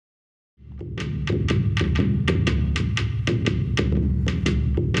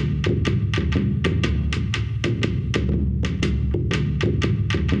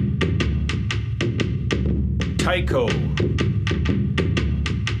Taiko.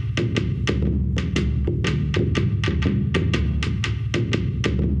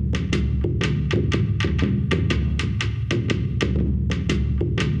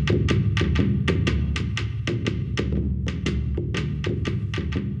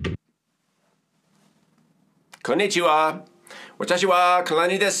 Konnichiwa. Watashi wa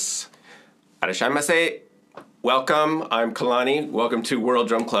Kalani desu. Arashaimase. Welcome, I'm Kalani. Welcome to World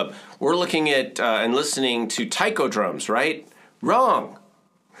Drum Club. We're looking at and listening to taiko drums, right? Wrong.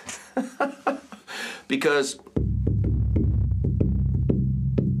 Because...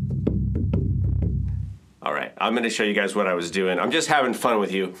 All right, I'm going to show you guys what I was doing. I'm just having fun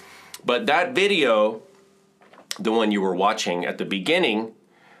with you. But that video, the one you were watching at the beginning,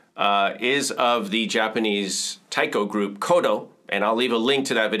 is of the Japanese taiko group Kodo. And I'll leave a link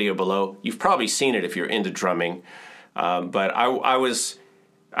to that video below. You've probably seen it if you're into drumming. But I was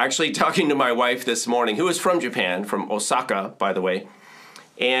actually talking to my wife this morning, who is from Japan, from Osaka, by the way.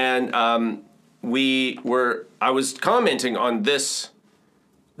 And I was commenting on this.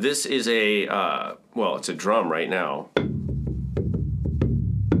 This is a, well, it's a drum right now.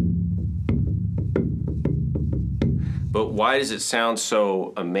 But why does it sound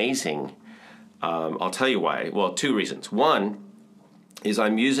so amazing? I'll tell you why. Well, two reasons. One is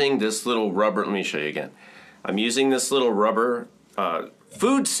I'm using this little rubber, let me show you again. I'm using this little rubber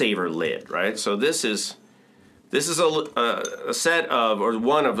food saver lid, right? So this is a set of, or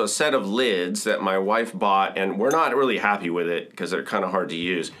one of a set of lids that my wife bought, and we're not really happy with it because they're kind of hard to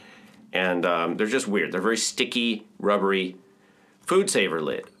use. And they're just weird. They're very sticky, rubbery food saver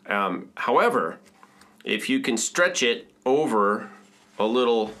lid. However, if you can stretch it over a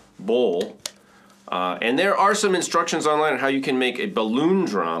little bowl, and there are some instructions online on how you can make a balloon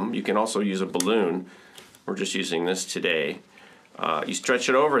drum. You can also use a balloon. We're just using this today. You stretch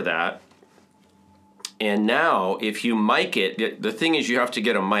it over that. And now, if you mic it, the thing is you have to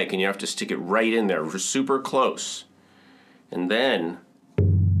get a mic and you have to stick it right in there, super close. And then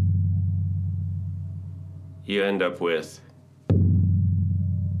you end up with...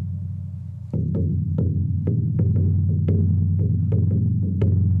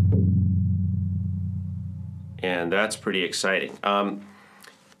 And that's pretty exciting.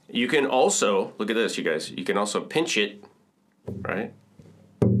 You can also, look at this, you guys. You can also pinch it, right?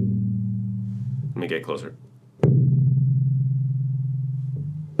 Let me get closer.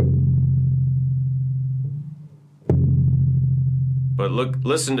 But look,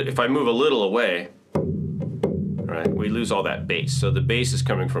 listen to, if I move a little away, right, we lose all that bass. So the bass is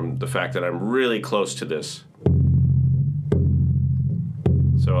coming from the fact that I'm really close to this.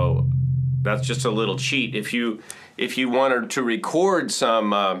 So that's just a little cheat. If you wanted to record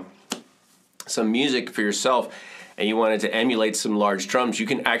some music for yourself and you wanted to emulate some large drums, you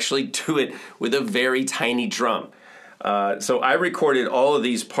can actually do it with a very tiny drum. So I recorded all of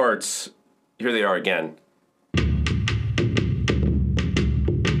these parts. Here they are again.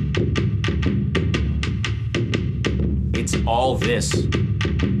 It's all this.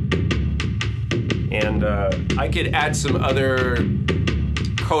 And I could add some other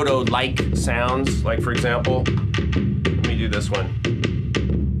Kodo-like sounds, like for example, let me do this one.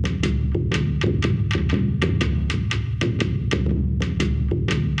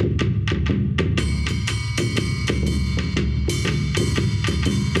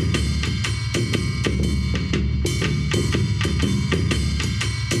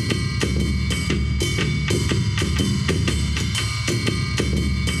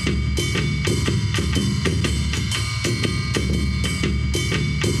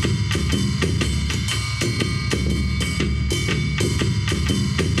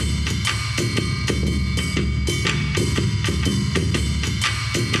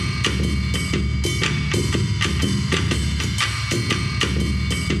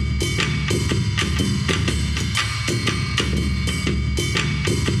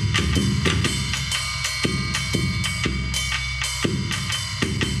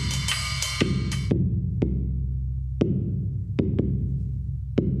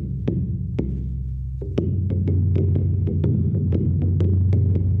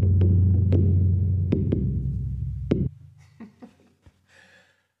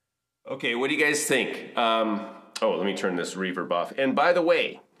 Okay, what do you guys think? Oh, let me turn this reverb off. And by the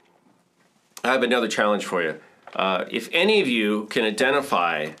way, I have another challenge for you. If any of you can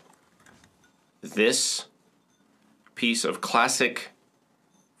identify this piece of classic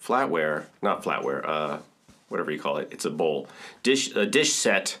flatware, not flatware, whatever you call it, it's a bowl, a dish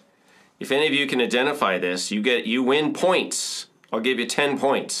set. If any of you can identify this, you win points. I'll give you 10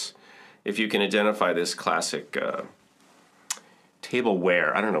 points if you can identify this classic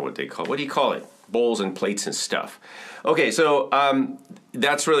tableware. I don't know what they call it. What do you call it? bowls and plates and stuff. Okay, so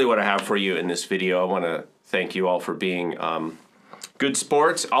that's really what I have for you in this video. I want to thank you all for being good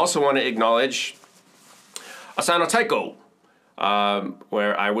sports. I also want to acknowledge Asano Taiko,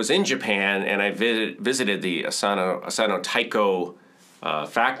 where I was in Japan and I visited the Asano Taiko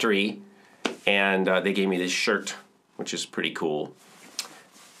factory, and they gave me this shirt, which is pretty cool.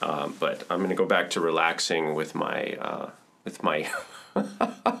 But I'm gonna go back to relaxing with my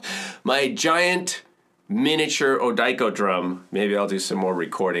my giant miniature Odaiko drum. Maybe I'll do some more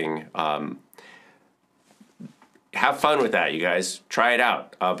recording. Have fun with that, you guys. Try it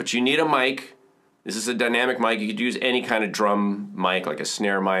out. But you need a mic. This is a dynamic mic. You could use any kind of drum mic, like a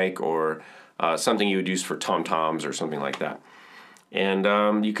snare mic or something you would use for tom-toms or something like that.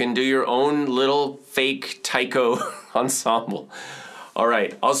 And you can do your own little fake taiko ensemble. All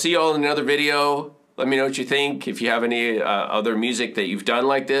right, I'll see you all in another video. Let me know what you think. If you have any other music that you've done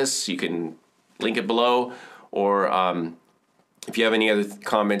like this, you can link it below. Or if you have any other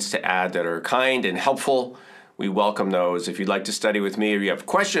comments to add that are kind and helpful, we welcome those. If you'd like to study with me or you have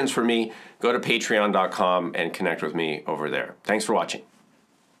questions for me, go to patreon.com and connect with me over there. Thanks for watching.